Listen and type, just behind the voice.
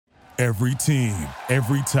Every team,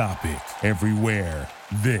 every topic, everywhere.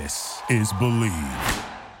 This is Believe.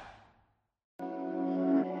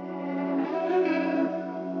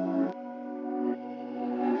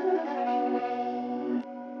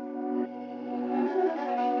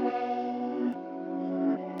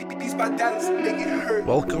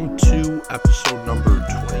 Welcome to episode number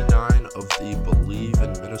 29 of the Believe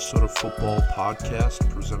in Minnesota Football podcast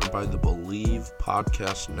presented by the Believe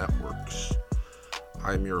Podcast Networks.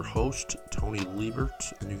 I'm your host, Tony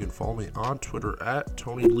Liebert, and you can follow me on Twitter at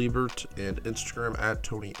Tony Liebert and Instagram at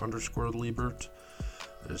Tony_Liebert.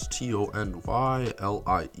 That is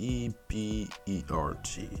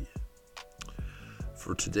TonyLiebert.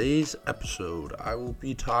 For today's episode, I will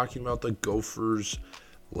be talking about the Gophers'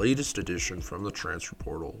 latest addition from the transfer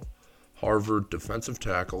portal, Harvard defensive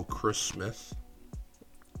tackle Chris Smith.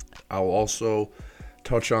 I'll also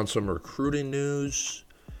touch on some recruiting news.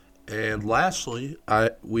 And lastly,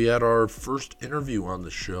 we had our first interview on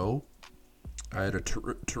the show. I had a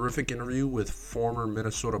terrific interview with former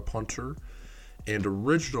Minnesota punter and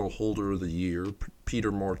original holder of the year,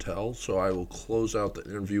 Peter Martell. So I will close out the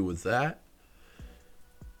interview with that.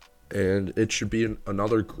 And it should be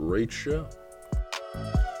another great show.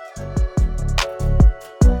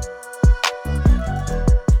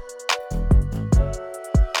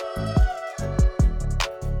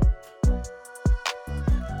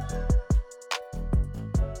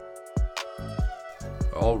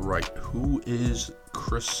 All right, who is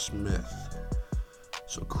Chris Smith?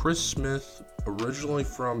 So Chris Smith, originally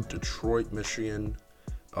from Detroit, Michigan,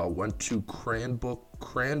 went to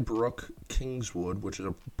Cranbrook Kingswood, which is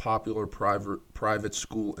a popular private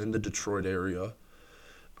school in the Detroit area.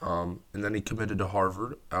 And then he committed to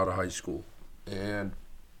Harvard out of high school. And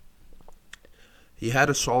he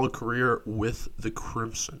had a solid career with the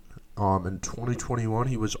Crimson. In 2021,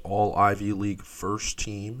 he was all Ivy League first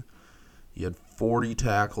team. He had 40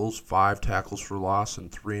 tackles, 5 tackles for loss, and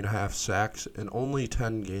 3.5 sacks in only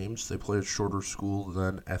 10 games. They played a shorter schedule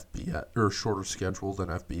than FBS.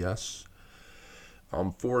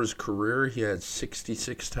 For his career, he had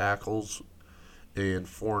 66 tackles and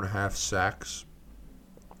 4.5 sacks.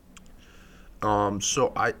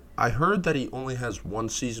 So I heard that he only has one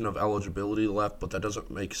season of eligibility left, but that doesn't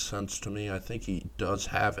make sense to me. I think he does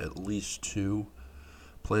have at least 2.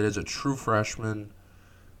 Played as a true freshman.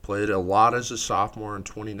 Played a lot as a sophomore in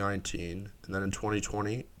 2019, and then in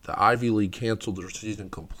 2020, the Ivy League canceled their season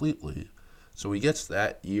completely, so he gets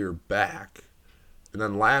that year back. And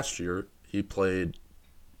then last year, he played,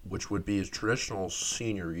 which would be his traditional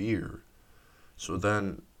senior year, so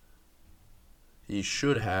then he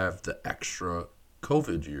should have the extra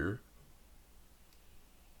COVID year.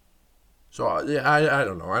 So, yeah, I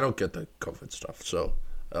don't know. I don't get the COVID stuff, so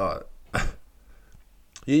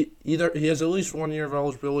He has at least 1 year of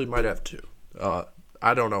eligibility, might have 2.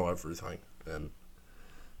 I don't know everything, and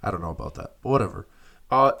I don't know about that, but whatever.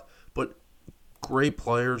 But great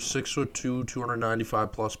player, 6'2",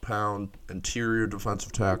 295+ pound, interior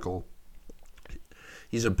defensive tackle.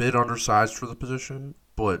 He's a bit undersized for the position,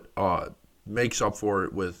 but makes up for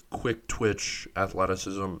it with quick twitch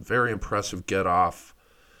athleticism, very impressive get off,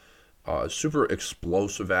 super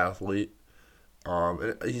explosive athlete.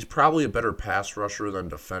 He's probably a better pass rusher than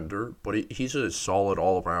defender, but he's a solid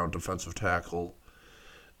all-around defensive tackle.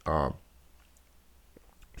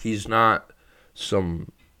 He's not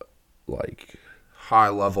some,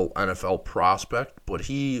 high-level NFL prospect, but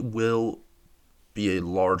he will be a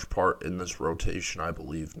large part in this rotation, I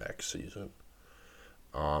believe, next season.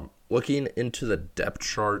 Looking into the depth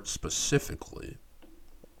chart specifically,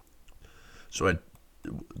 so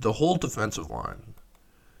the whole defensive line,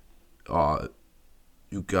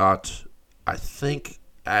 you got, I think,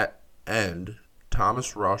 at end,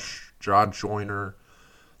 Thomas Rush, John Joyner,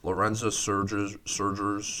 Lorenzo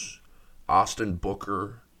Surgers, Austin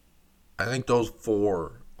Booker. I think those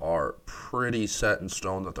 4 are pretty set in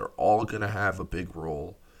stone that they're all going to have a big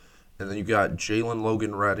role. And then you got Jalen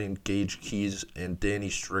Logan Redding, Gage Keys, and Danny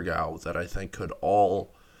Strigow that I think could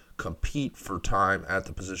all compete for time at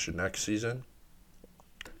the position next season.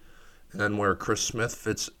 And then where Chris Smith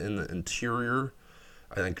fits in the interior,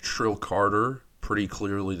 I think Trill Carter, pretty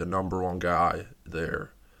clearly the number 1 guy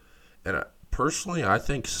there. And personally, I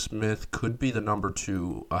think Smith could be the number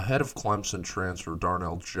 2 ahead of Clemson transfer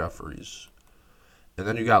Darnell Jeffries. And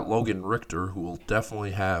then you got Logan Richter, who will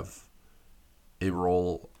definitely have a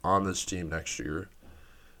role on this team next year.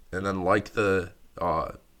 And then like the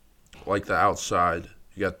outside,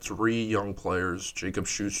 you got 3 young players, Jacob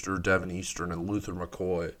Schuster, Devin Eastern, and Luther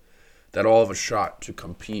McCoy, that all have a shot to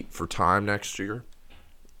compete for time next year.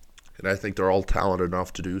 And I think they're all talented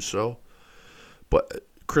enough to do so. But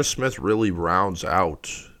Chris Smith really rounds out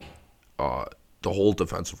the whole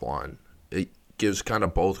defensive line. It gives kind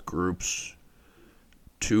of both groups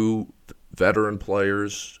two veteran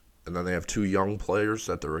players, and then they have two young players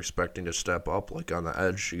that they're expecting to step up. Like on the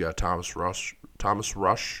edge, you got Thomas Rush,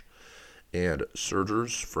 and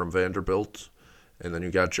Surgers from Vanderbilt, and then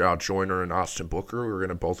you got Josh Joyner and Austin Booker, who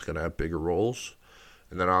are both gonna have bigger roles.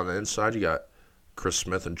 And then on the inside, you got Chris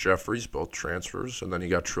Smith and Jeffries, both transfers, and then you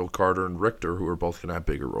got Trill Carter and Richter, who are both gonna have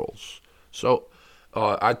bigger roles. So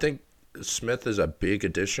I think Smith is a big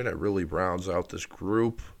addition. It really rounds out this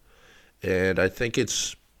group, and I think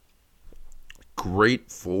it's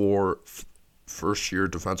great for first-year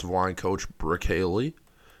defensive line coach Brick Haley.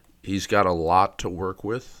 He's got a lot to work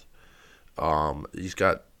with. He's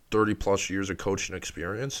got 30-plus years of coaching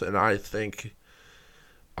experience, and I think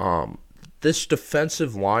this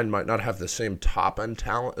defensive line might not have the same top-end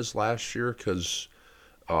talent as last year because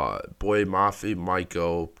Boye Mafe might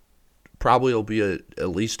go, probably will be at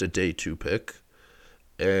least a day 2 pick,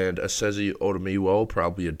 and Asezi Otomiwo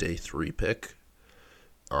probably a day 3 pick.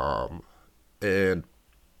 And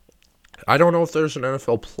I don't know if there's an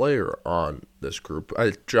NFL player on this group.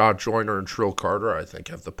 Josh Joyner and Trill Carter, I think,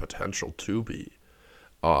 have the potential to be.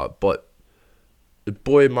 But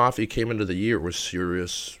Boye Mafe came into the year with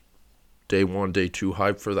serious day 1, day 2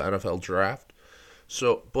 hype for the NFL draft.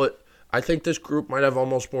 So, but I think this group might have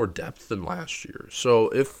almost more depth than last year. So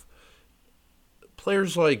if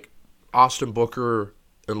players like Austin Booker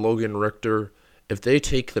and Logan Richter, if they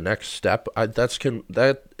take the next step,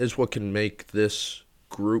 that is what can make this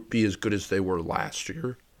group be as good as they were last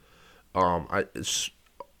year. I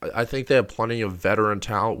think they have plenty of veteran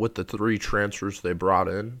talent with the 3 transfers they brought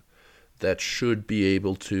in that should be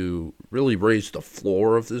able to really raise the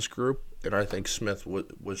floor of this group, and I think Smith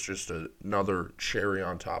was just another cherry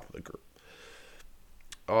on top of the group.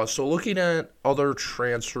 So looking at other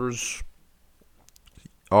transfers,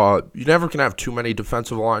 you never can have too many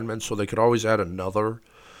defensive linemen, so they could always add another.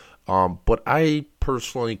 But I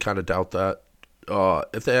personally kind of doubt that.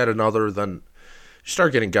 If they add another, then you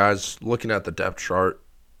start getting guys looking at the depth chart,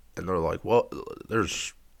 and they're like, well,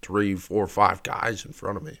 there's 3, 4, 5 guys in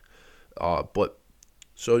front of me.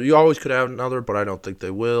 So you always could have another, but I don't think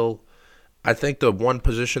they will. I think the one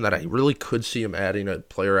position that I really could see him adding a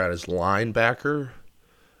player at is linebacker.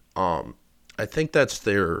 I think that's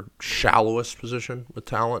their shallowest position with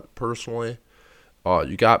talent, personally.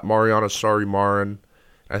 You got Mariana Sari-Marin.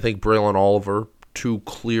 I think Braylon Oliver, 2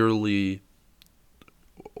 clearly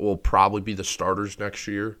will probably be the starters next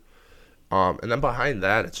year. And then behind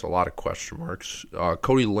that, it's a lot of question marks.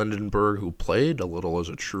 Cody Lindenberg, who played a little as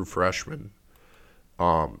a true freshman,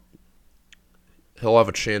 he'll have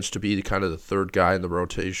a chance to be kind of the third guy in the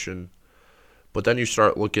rotation. But then you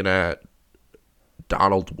start looking at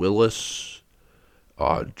Donald Willis,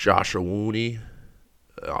 Josh Awuni,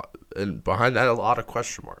 and behind that, a lot of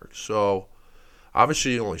question marks. So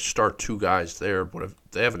obviously you only start 2 guys there, but if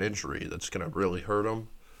they have an injury, that's going to really hurt them.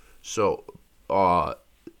 So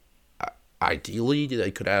ideally, they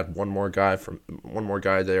could add one more guy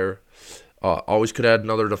there. Always could add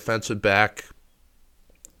another defensive back.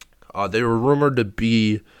 They were rumored to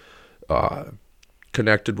be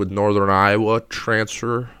connected with Northern Iowa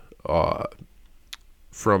transfer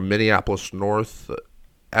from Minneapolis North,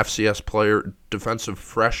 FCS player, defensive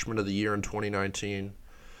freshman of the year in 2019.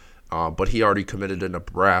 But he already committed to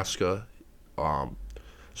Nebraska.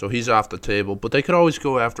 So he's off the table. But they could always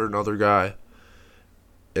go after another guy.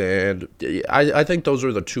 And I think those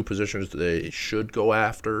are the 2 positions they should go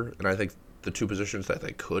after. And I think the 2 positions that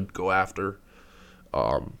they could go after.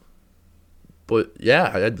 But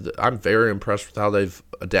yeah, I'm very impressed with how they've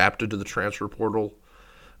adapted to the transfer portal.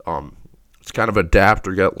 It's kind of adapt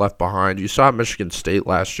or get left behind. You saw Michigan State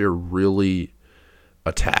last year really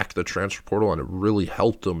attack the transfer portal, and it really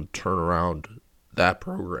helped them turn around that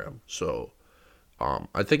program. So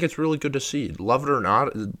I think it's really good to see. Love it or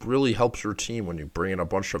not, it really helps your team when you bring in a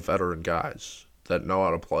bunch of veteran guys that know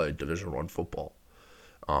how to play Division I football.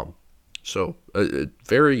 So a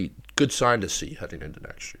very good sign to see heading into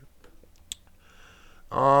next year.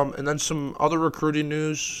 And then some other recruiting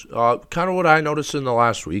news, kind of what I noticed in the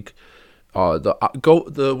last week. When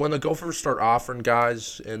the Gophers start offering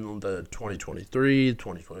guys in the 2023,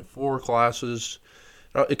 2024 classes,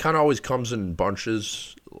 it kind of always comes in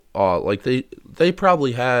bunches. Like they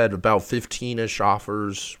probably had about 15-ish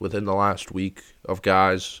offers within the last week of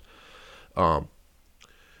guys.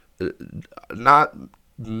 Not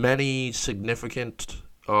many significant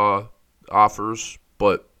offers,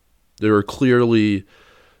 but they were clearly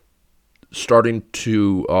starting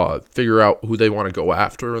to figure out who they want to go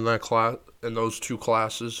after in that class, in those 2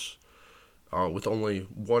 classes. with only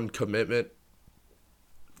one commitment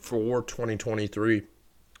for 2023.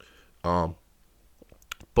 Um,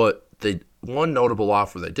 but one notable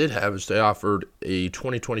offer they did have is they offered a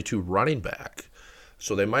 2022 running back.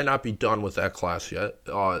 So they might not be done with that class yet.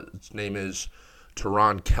 His name is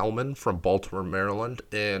Teron Kelman from Baltimore, Maryland.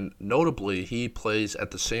 And notably, he plays at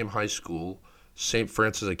the same high school, St.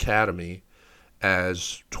 Francis Academy,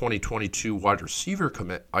 as 2022 wide receiver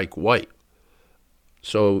commit Ike White.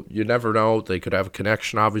 So you never know. They could have a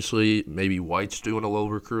connection, obviously. Maybe White's doing a little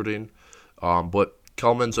recruiting. But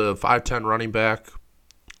Kelman's a 5'10 running back.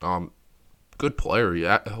 Good player. He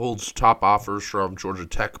holds top offers from Georgia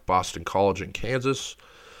Tech, Boston College, and Kansas.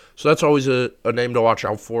 So that's always a name to watch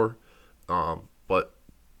out for. But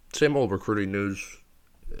same old recruiting news.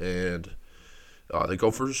 And the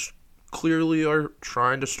Gophers clearly are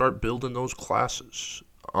trying to start building those classes.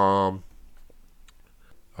 All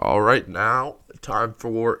right, now time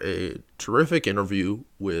for a terrific interview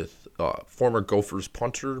with former Gophers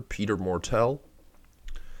punter Peter Mortel.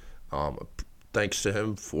 Thanks to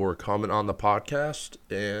him for coming on the podcast,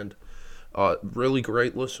 and really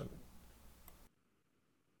great listen.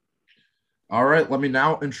 All right, let me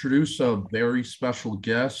now introduce a very special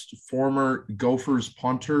guest, former Gophers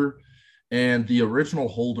punter and the original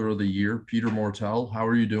holder of the year, Peter Mortel. How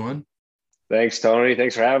are you doing? Thanks, Tony.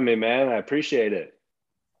 Thanks for having me, man. I appreciate it.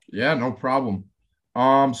 Yeah, no problem.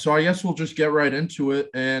 So I guess we'll just get right into it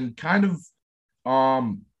and kind of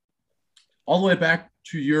all the way back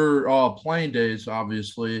to your playing days,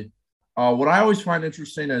 obviously. What I always find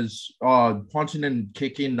interesting is punting and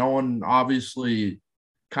kicking. No one obviously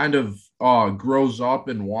kind of grows up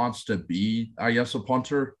and wants to be, I guess, a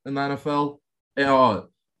punter in the NFL.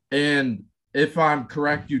 And if I'm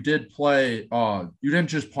correct, you did play. You didn't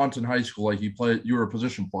just punt in high school; like you were a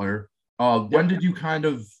position player. When did you kind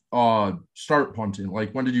of start punting?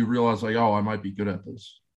 Like, when did you realize, like, oh, I might be good at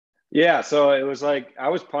this? Yeah, so it was like I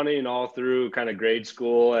was punting all through kind of grade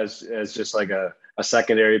school as just like a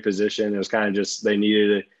secondary position. It was kind of just they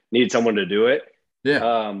needed someone to do it.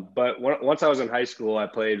 Yeah. But once I was in high school, I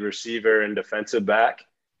played receiver and defensive back.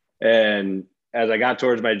 And as I got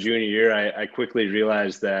towards my junior year, I quickly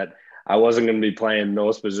realized that I wasn't going to be playing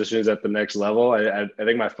those positions at the next level. I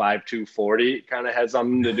think my 5'2", 40 kind of had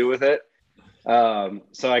something to do with it.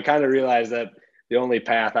 So I kind of realized that the only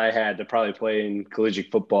path I had to probably playing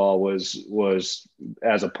collegiate football was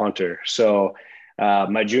as a punter. So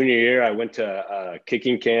my junior year, I went to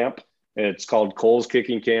kicking camp. It's called Cole's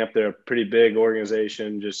Kicking Camp. They're a pretty big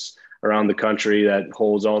organization just around the country that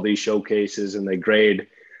holds all these showcases, and they grade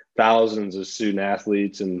thousands of student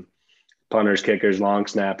athletes and punters, kickers, long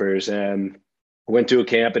snappers. And went to a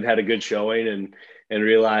camp and had a good showing and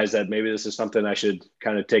realized that maybe this is something I should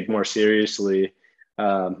kind of take more seriously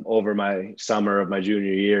over my summer of my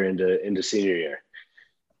junior year into senior year.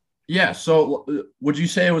 Yeah. So would you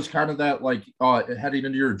say it was kind of that, like, heading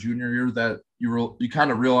into your junior year that you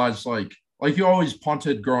kind of realized like you always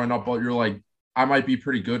punted growing up, but you're like, I might be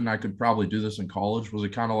pretty good and I could probably do this in college. Was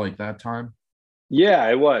it kind of like that time? Yeah,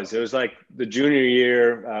 it was. It was like the junior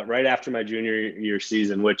year, right after my junior year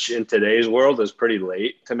season, which in today's world is pretty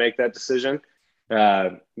late to make that decision.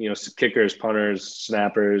 Kickers, punters,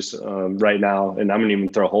 snappers right now, and I'm gonna even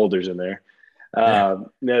throw holders in there.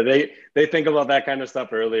 They think about that kind of stuff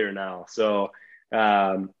earlier now. So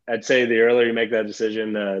I'd say the earlier you make that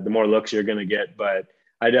decision, the more looks you're gonna get. But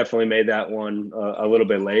I definitely made that one a little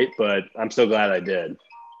bit late, but I'm so glad I did,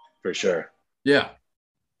 for sure. Yeah.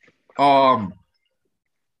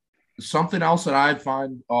 Something else that I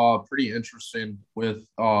find pretty interesting with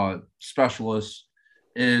specialists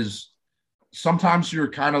is sometimes you're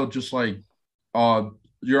kind of just like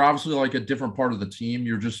you're obviously like a different part of the team.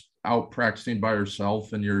 You're just out practicing by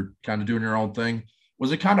yourself and you're kind of doing your own thing.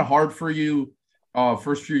 Was it kind of hard for you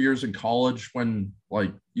first few years in college when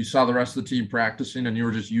like you saw the rest of the team practicing and you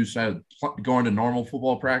were just used to going to normal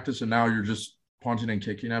football practice and now you're just punting and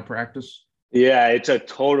kicking at practice? Yeah, it's a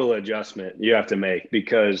total adjustment you have to make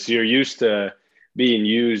because you're used to being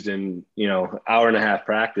used in, hour and a half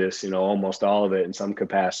practice, almost all of it in some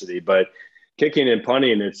capacity. But kicking and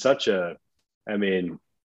punting, it's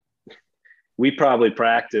we probably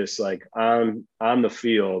practice like on the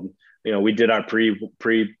field. We did our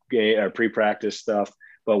pre-practice stuff.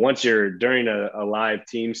 But once you're during a live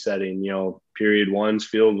team setting, period 1's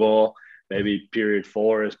field goal, maybe period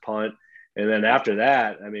 4 is punt. And then after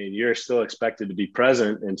that, you're still expected to be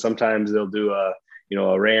present. And sometimes they'll do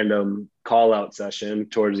a random call out session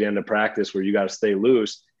towards the end of practice where you got to stay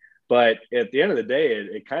loose. But at the end of the day,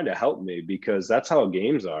 it kind of helped me because that's how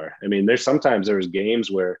games are. There was games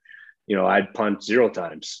where, I'd punt 0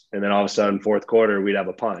 times, and then all of a sudden, fourth quarter, we'd have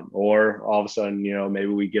a punt, or all of a sudden, maybe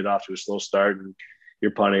we get off to a slow start and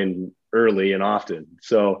you're punting early and often.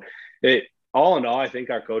 So it all in all, I think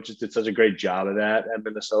our coaches did such a great job of that at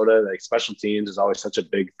Minnesota. Like special teams is always such a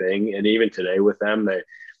big thing, and even today with them,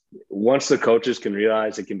 once the coaches can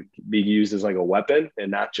realize it can be used as like a weapon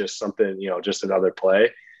and not just something, just another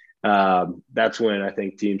play. That's when I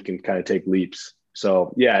think teams can kind of take leaps.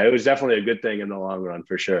 So yeah, it was definitely a good thing in the long run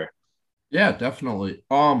for sure. Yeah, definitely.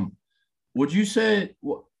 Would you say,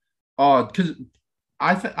 because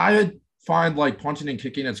I find like punting and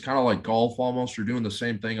kicking, it's kind of like golf almost. You're doing the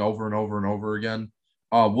same thing over and over and over again.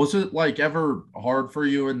 Was it like ever hard for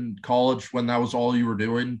you in college when that was all you were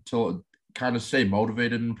doing to kind of stay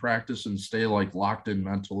motivated in practice and stay like locked in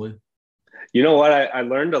mentally? You know what? I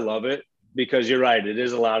learned to love it because you're right. It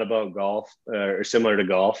is a lot about golf or similar to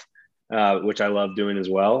golf, which I love doing as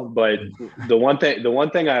well. But the one thing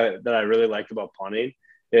that I really liked about punting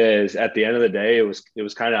is at the end of the day, it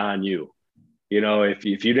was kind of on you. If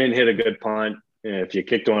you didn't hit a good punt, if you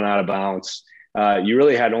kicked one out of bounds, you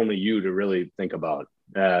really had only you to really think about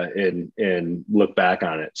and look back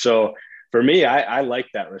on it. So for me, I like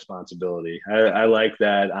that responsibility. I like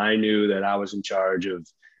that I knew that I was in charge of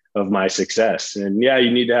my success. And yeah,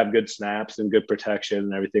 you need to have good snaps and good protection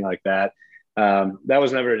and everything like that. That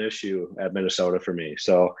was never an issue at Minnesota for me.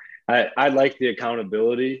 So I like the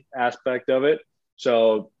accountability aspect of it.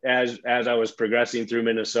 So as I was progressing through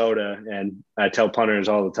Minnesota, and I tell punters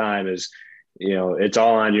all the time is, it's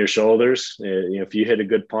all on your shoulders. If you hit a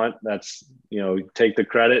good punt, that's, take the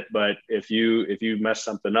credit. But if you mess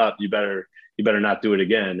something up, you better not do it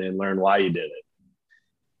again and learn why you did it.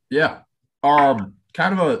 Yeah.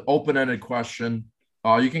 Kind of an open-ended question.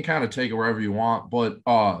 You can kind of take it wherever you want, but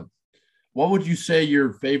what would you say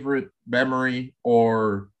your favorite memory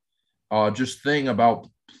or just thing about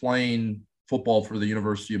playing football for the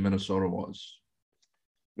University of Minnesota was?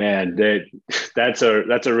 Man, that's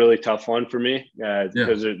a really tough one for me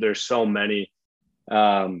because there's so many.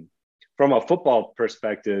 From a football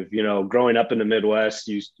perspective, growing up in the Midwest,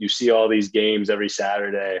 you see all these games every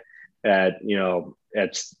Saturday at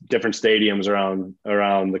different stadiums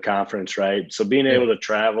around the conference, right? So being able to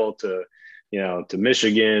travel to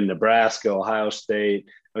Michigan, Nebraska, Ohio State,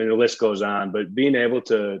 I mean, the list goes on, but being able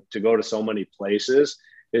to go to so many places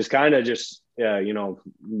is kind of just,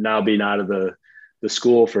 now being out of the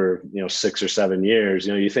school for, 6 or 7 years,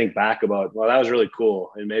 you think back about, well, that was really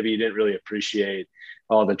cool. And maybe you didn't really appreciate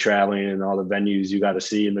all the traveling and all the venues you got to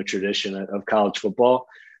see in the tradition of college football.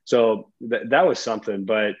 So that was something,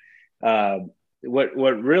 but what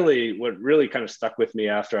really kind of stuck with me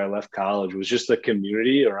after I left college was just the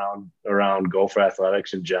community around Gopher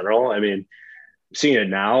athletics in general. I mean, seeing it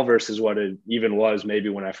now versus what it even was maybe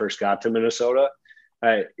when I first got to Minnesota,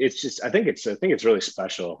 I think it's really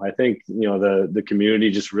special. I think, the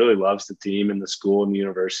community just really loves the team and the school and the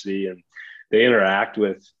university, and they interact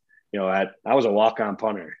with, I was a walk-on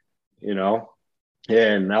punter, and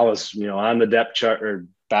I was, on the depth chart or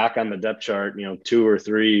back on the depth chart, 2 or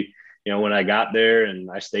 3, when I got there, and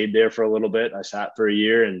I stayed there for a little bit. I sat for a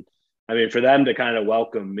year, and I mean, for them to kind of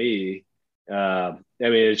welcome me, I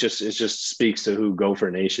mean, it just speaks to who Gopher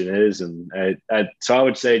Nation is. And so I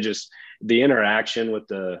would say just the interaction with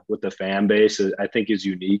the fan base, I think, is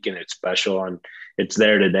unique and it's special, and it's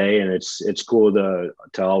there today, and it's cool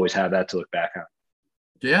to always have that to look back on.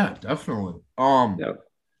 Yeah, definitely. Yeah.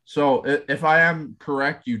 So if I am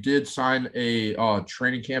correct, you did sign a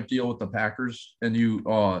training camp deal with the Packers, and you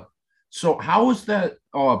so how was that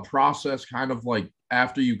process kind of like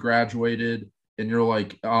after you graduated and you're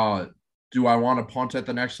like, do I want to punt at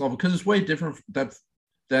the next level? Because it's way different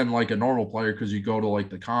than like a normal player, because you go to like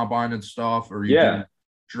the combine and stuff, or you do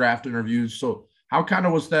draft interviews. So how kind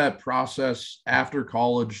of was that process after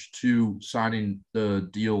college to signing the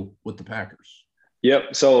deal with the Packers?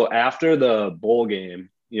 Yep. So after the bowl game,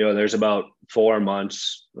 there's about 4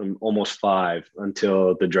 months, almost 5,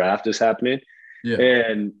 until the draft is happening. Yeah.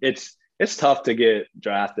 And it's tough to get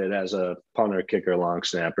drafted as a punter, kicker, long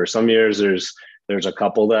snapper. Some years there's a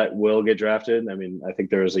couple that will get drafted. I mean, I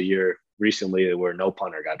think there was a year recently where no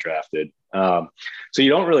punter got drafted. So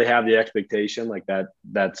you don't really have the expectation like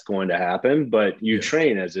that's going to happen, but you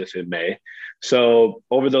train as if it may. So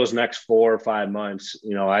over those next 4 or 5 months,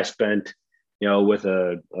 I spent, with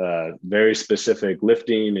a very specific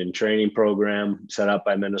lifting and training program set up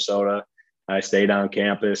by Minnesota. I stayed on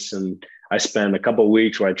campus, and I spent a couple of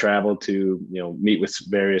weeks where I traveled to, meet with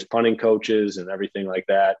various punting coaches and everything like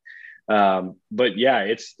that. But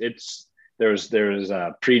yeah, there's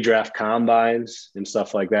pre-draft combines and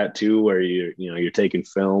stuff like that too, where you're taking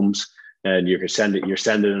films and you're sending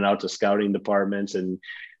it out to scouting departments. And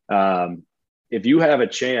if you have a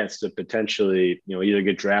chance to potentially, either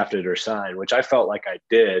get drafted or sign, which I felt like I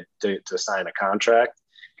did to sign a contract,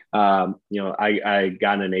 I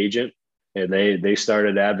got an agent, and they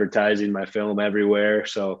started advertising my film everywhere.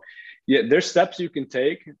 So yeah, there's steps you can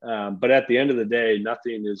take. But at the end of the day,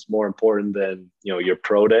 nothing is more important than, your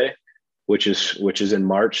pro day, which is in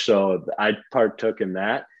March. So I partook in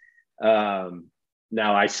that.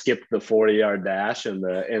 Now I skipped the 40-yard dash and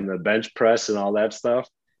the bench press and all that stuff.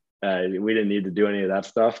 We didn't need to do any of that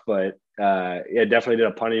stuff, but yeah, definitely did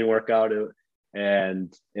a punting workout.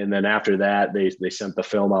 And then after that, they sent the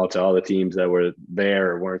film out to all the teams that were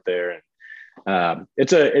there or weren't there. And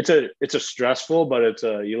it's a stressful, but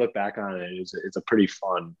you look back on it, it's a pretty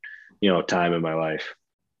fun, time in my life.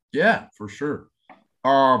 Yeah, for sure.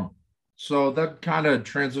 So that kind of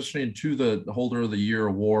transitioning to the Holder of the Year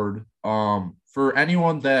award. For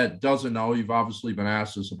anyone that doesn't know, you've obviously been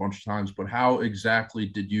asked this a bunch of times, but how exactly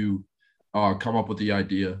did you come up with the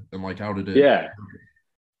idea, and like how did it? Yeah,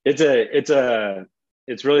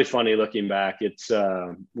 it's really funny looking back. It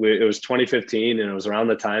was 2015, and it was around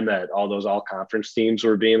the time that all those all conference teams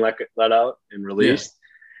were being let out and released.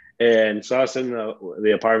 Yeah. And so I was in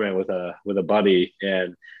the apartment with a buddy,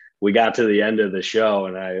 and we got to the end of the show,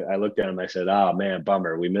 and I looked at him. I said, "Oh man,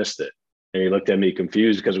 bummer, we missed it." And he looked at me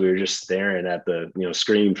confused because we were just staring at the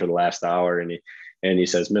screen for the last hour. And he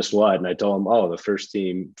says, "Missed what?" And I told him, "Oh, the first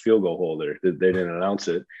team field goal holder. They didn't announce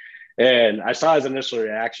it." And I saw his initial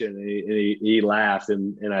reaction, and he laughed,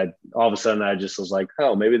 and I all of a sudden I just was like,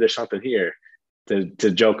 "Oh, maybe there's something here to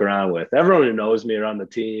joke around with." Everyone who knows me around the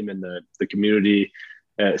team and the community,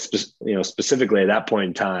 specifically at that point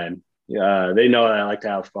in time, they know that I like to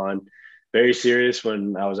have fun. Very serious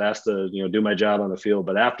when I was asked to, do my job on the field,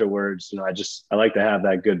 but afterwards, I like to have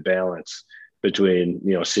that good balance between,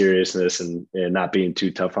 seriousness and not being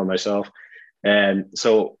too tough on myself. And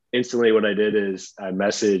so instantly what I did is I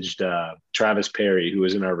messaged Travis Perry, who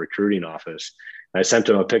was in our recruiting office. I sent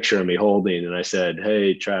him a picture of me holding, and I said,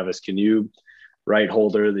 "Hey, Travis, can you write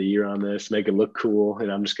Holder of the Year on this, make it look cool? And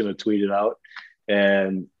I'm just going to tweet it out."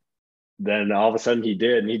 And then all of a sudden he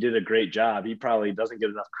did, and he did a great job. He probably doesn't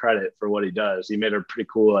get enough credit for what he does. He made a pretty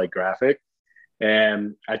cool graphic,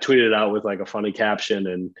 and I tweeted it out with a funny caption,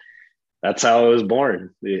 and that's how it was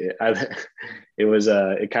born. It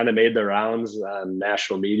kind of made the rounds on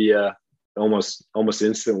national media almost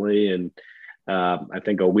instantly. And I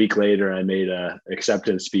think a week later I made a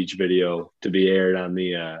acceptance speech video to be aired on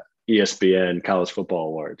the ESPN College Football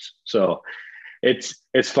Awards. So it's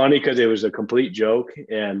funny because it was a complete joke,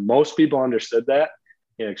 and most people understood that,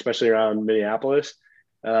 especially around Minneapolis.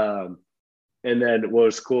 And then what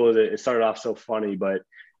was cool is it started off so funny, but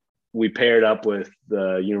we paired up with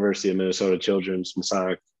the University of Minnesota Children's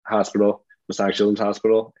Masonic Children's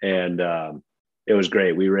Hospital, and it was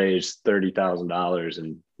great. We raised $30,000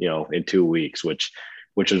 in 2 weeks, which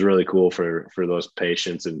was really cool for those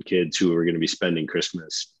patients and kids who were going to be spending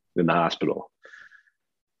Christmas in the hospital.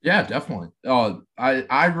 Yeah, definitely.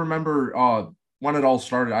 I remember when it all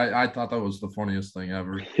started. I thought that was the funniest thing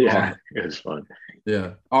ever. Yeah, it was fun.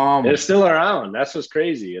 Yeah. It's still around. That's what's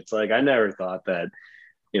crazy. It's I never thought that,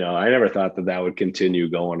 that would continue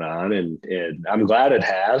going on, and I'm glad it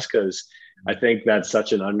has, because I think that's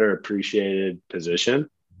such an underappreciated position.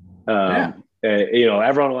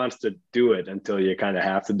 Everyone wants to do it until you kind of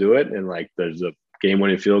have to do it, and there's a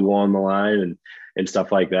game-winning field goal on the line and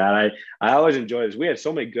stuff like that. I always enjoy this. We had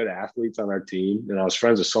so many good athletes on our team, and I was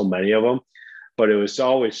friends with so many of them, but it was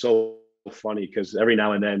always so funny because every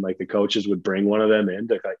now and then, the coaches would bring one of them in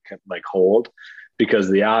to hold, because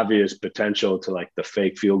the obvious potential to the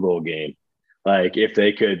fake field goal game, if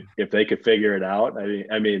they could figure it out.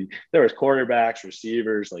 I mean, there was quarterbacks,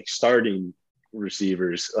 receivers, starting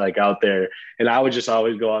receivers, out there, and I would just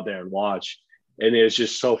always go out there and watch. And it's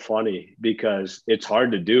just so funny because it's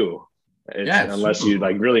hard to do. Unless you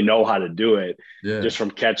really know how to do it, just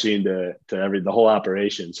from catching to the whole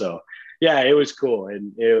operation. So yeah, it was cool,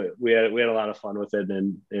 and we had a lot of fun with it,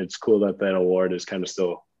 and it's cool that award is kind of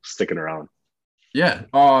still sticking around. Yeah.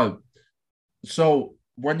 So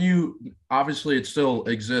when obviously it still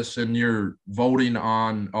exists and you're voting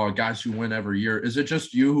on guys who win every year, is it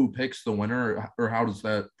just you who picks the winner, or how does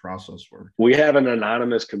that process work? We have an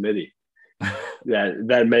anonymous committee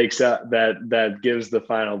that makes up that gives the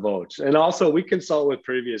final votes, and also we consult with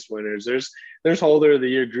previous winners. There's Holder of the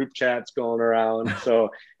Year group chats going around, so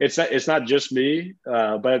it's not just me,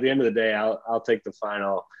 but at the end of the day, I'll take the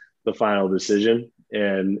final decision,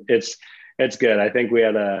 and it's good. I think we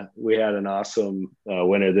had an awesome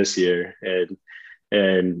winner this year, and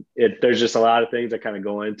And there's just a lot of things that kind of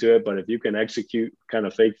go into it. But if you can execute kind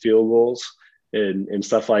of fake field goals and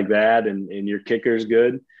stuff like that, and your kicker's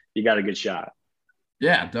good, you got a good shot.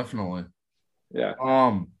 Yeah, definitely. Yeah.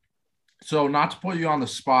 So not to put you on the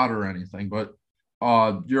spot or anything, but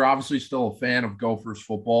you're obviously still a fan of Gophers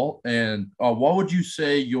football. And what would you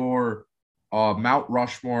say your Mount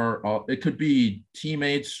Rushmore, it could be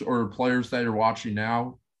teammates or players that you're watching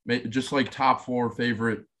now, just like top 4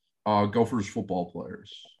 favorite Gophers football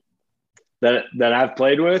players? That I've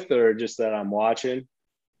played with, or just that I'm watching?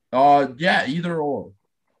 Yeah, either or,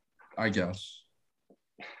 I guess.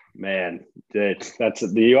 Man,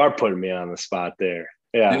 you are putting me on the spot there.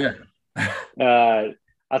 Yeah.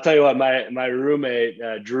 I'll tell you what, my roommate,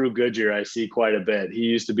 Drew Goodyear, I see quite a bit. He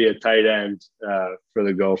used to be a tight end for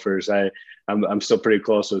the Gophers. I'm still pretty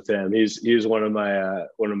close with him. He's one of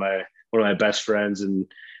my best friends. And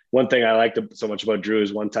one thing I liked so much about Drew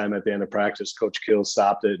is one time at the end of practice, Coach Kill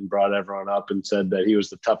stopped it and brought everyone up and said that he was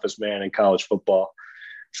the toughest man in college football.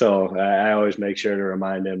 So I always make sure to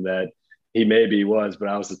remind him that he maybe was, but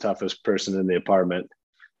I was the toughest person in the apartment.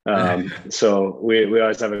 So we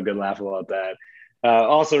always have a good laugh about that.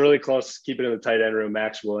 Also really close, keeping in the tight end room,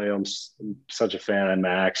 Max Williams. I'm such a fan of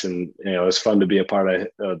Max, and it's fun to be a part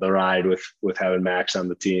of the ride with having Max on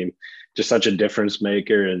the team. Just such a difference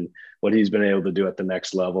maker, and what he's been able to do at the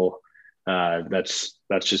next level. That's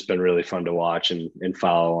just been really fun to watch and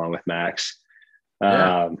follow along with Max.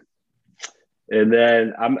 And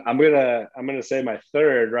then I'm gonna say my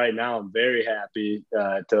third right now. I'm very happy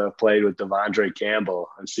to have played with Devondre Campbell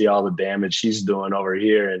and see all the damage he's doing over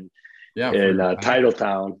here in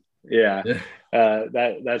Titletown. Yeah.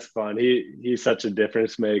 That's fun. He's such a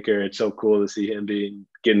difference maker. It's so cool to see him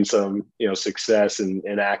getting some success and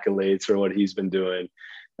accolades for what he's been doing.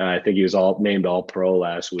 I think he was named all pro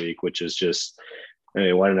last week, which is just,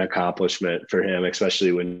 what an accomplishment for him,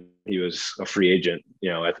 especially when he was a free agent,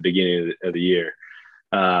 at the beginning of the year.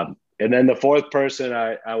 And then the fourth person,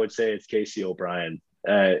 I would say it's Casey O'Brien.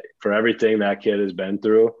 For everything that kid has been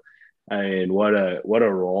through. I mean, what a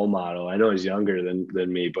role model. I know he's younger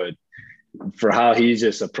than me, but for how he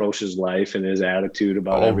just approaches life and his attitude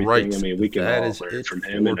about everything. Right. I mean, we can all learn from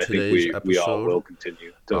him, and I think we all will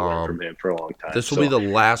continue to learn from him for a long time. This will be the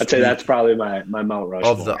last. I'd say that's probably my Mount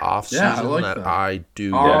Rushmore of the offseason that I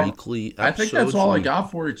do weekly episodes. I think that's all I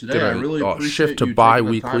got for you today. I really appreciate shift to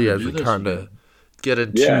bi-weekly as we kind of get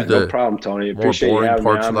into the no problem, Tony. more boring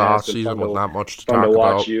parts of the offseason with not much to talk about. Fun to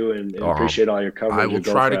watch you and appreciate all your coverage. I will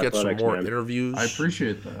try to get some more interviews. I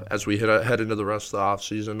appreciate that. As we head into the rest of the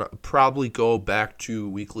offseason, probably go back to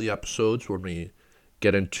weekly episodes when we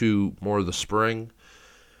get into more of the spring,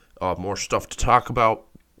 more stuff to talk about.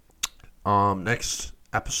 Next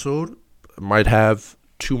episode might have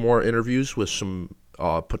 2 more interviews with some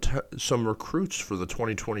recruits for the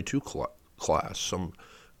 2022 class, some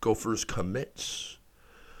Gophers commits.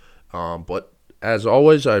 But as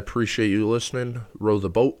always, I appreciate you listening. Row the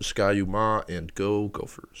boat, Sky Uma, and go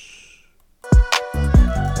Gophers.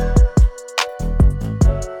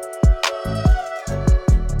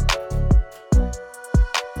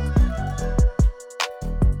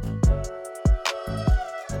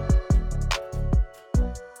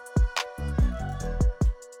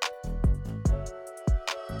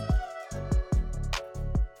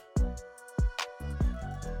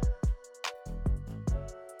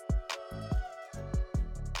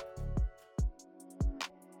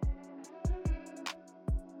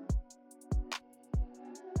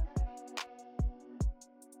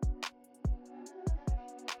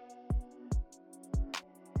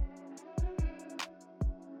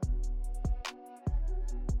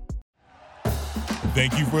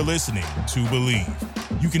 Thank you for listening to Believe.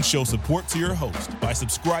 You can show support to your host by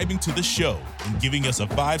subscribing to the show and giving us a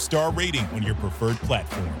 5-star rating on your preferred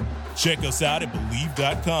platform. Check us out at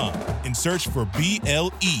Believe.com and search for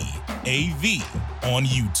BLEAV on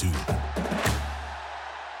YouTube.